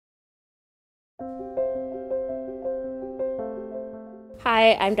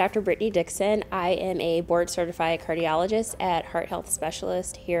Hi, I'm Dr. Brittany Dixon. I am a board-certified cardiologist at Heart Health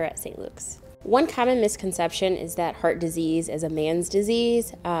Specialist here at St. Luke's. One common misconception is that heart disease is a man's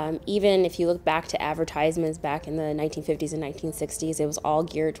disease. Even if you look back to advertisements back in the 1950s and 1960s, it was all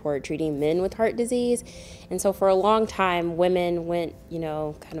geared toward treating men with heart disease. And so for a long time, women went,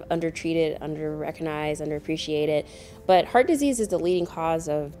 kind of undertreated, under-recognized, underappreciated. But heart disease is the leading cause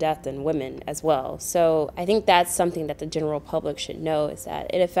of death in women as well. So I think that's something that the general public should know, is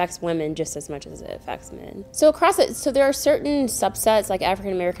that it affects women just as much as it affects men. So across it, so there are certain subsets like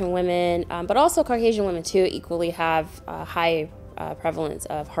African American women, but also Caucasian women too equally have high prevalence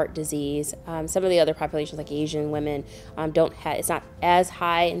of heart disease. Some of the other populations like Asian women it's not as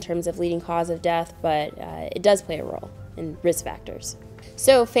high in terms of leading cause of death, but it does play a role in risk factors.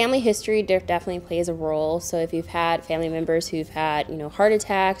 So family history definitely plays a role. So if you've had family members who've had, heart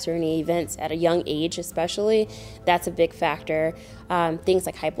attacks or any events at a young age especially, that's a big factor. Things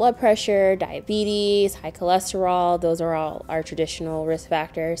like high blood pressure, diabetes, high cholesterol, those are all our traditional risk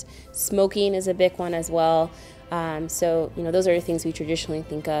factors. Smoking is a big one as well. So those are the things we traditionally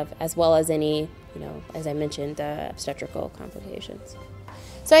think of, as well as any, as I mentioned, obstetrical complications.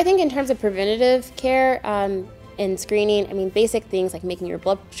 So I think in terms of preventative care, and screening, basic things like making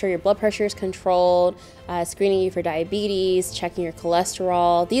sure your blood pressure is controlled, screening you for diabetes, checking your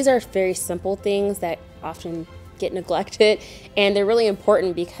cholesterol. These are very simple things that often get neglected, and they're really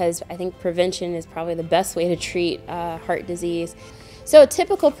important because I think prevention is probably the best way to treat heart disease. So a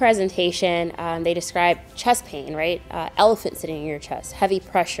typical presentation, they describe chest pain, right? Elephant sitting in your chest, heavy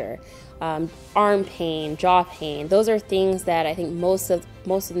pressure, arm pain, jaw pain. Those are things that I think most of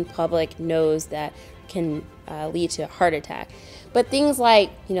the public knows that can lead to a heart attack. But things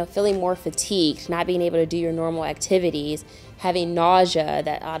like, feeling more fatigued, not being able to do your normal activities, having nausea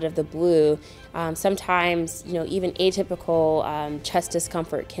that out of the blue, sometimes, even atypical chest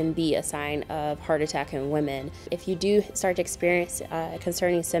discomfort can be a sign of heart attack in women. If you do start to experience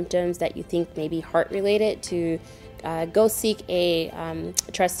concerning symptoms that you think may be heart related, to go seek a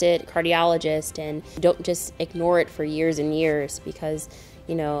trusted cardiologist, and don't just ignore it for years and years, because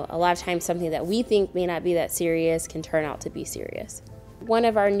a lot of times something that we think may not be that serious can turn out to be serious. One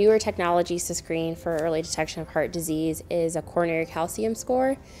of our newer technologies to screen for early detection of heart disease is a coronary calcium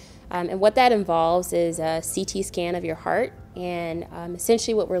score. And what that involves is a CT scan of your heart. And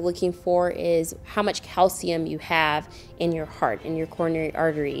essentially what we're looking for is how much calcium you have in your heart, in your coronary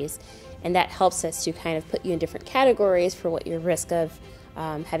arteries. And that helps us to kind of put you in different categories for what your risk of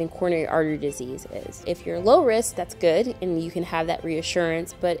having coronary artery disease is. If you're low risk, that's good, and you can have that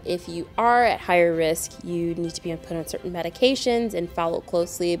reassurance. But if you are at higher risk, you need to be put on certain medications and followed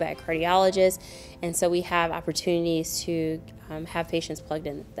closely by a cardiologist. And so we have opportunities to have patients plugged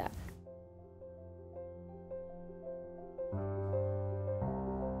in with that.